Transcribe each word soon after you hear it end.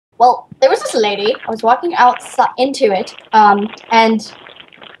Well, there was this lady. I was walking outside into it, and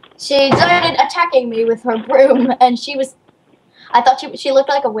she started attacking me with her broom, and I thought she looked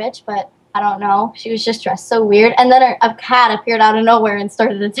like a witch, but I don't know. She was just dressed so weird, and then a cat appeared out of nowhere and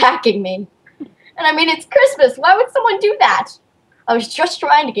started attacking me. And I mean, it's Christmas. Why would someone do that? I was just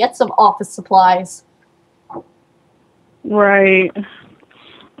trying to get some office supplies. Right. Is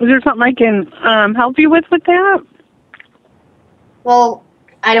there something I can help you with that? Well,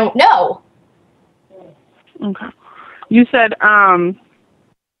 I don't know. Okay. You said a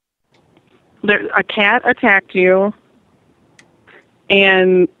cat attacked you,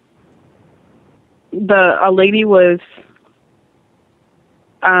 and a lady was.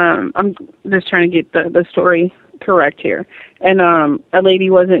 I'm just trying to get the story correct here, and a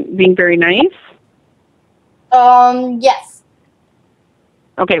lady wasn't being very nice. Yes.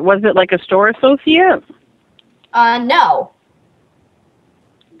 Okay. Was it like a store associate? No.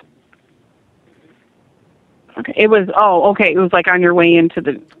 Okay. It was. Oh, okay. It was like on your way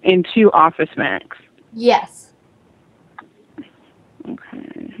into Office Max. Yes.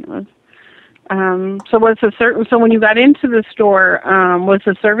 Okay. So when you got into the store, was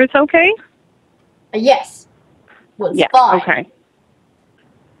the service okay? Yes. Was fine. Okay.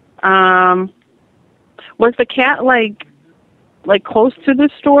 Was the cat like close to the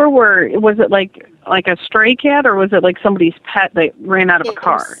store? Was it like a stray cat, or was it like somebody's pet that ran out of a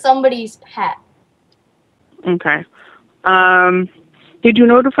car? It was somebody's pet. Okay. Did you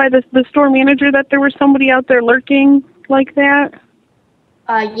notify the store manager that there was somebody out there lurking like that?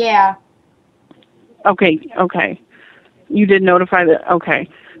 Yeah. Okay. You did notify okay.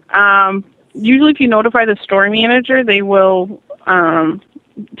 Usually if you notify the store manager, they will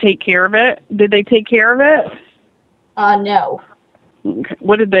take care of it. Did they take care of it? No. Okay.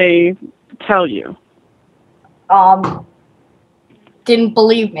 What did they tell you? Didn't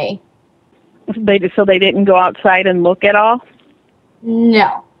believe me. So they didn't go outside and look at all?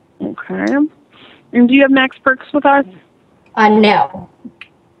 No. Okay. And do you have Max Perks with us? No.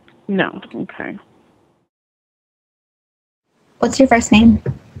 No. Okay. What's your first name?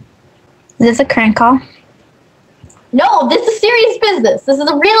 Is this a current call? No, this is serious business. This is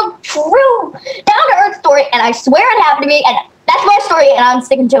a real, true, down-to-earth story, and I swear it happened to me, and that's my story, and I'm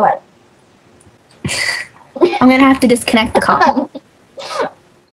sticking to it. I'm going to have to disconnect the call.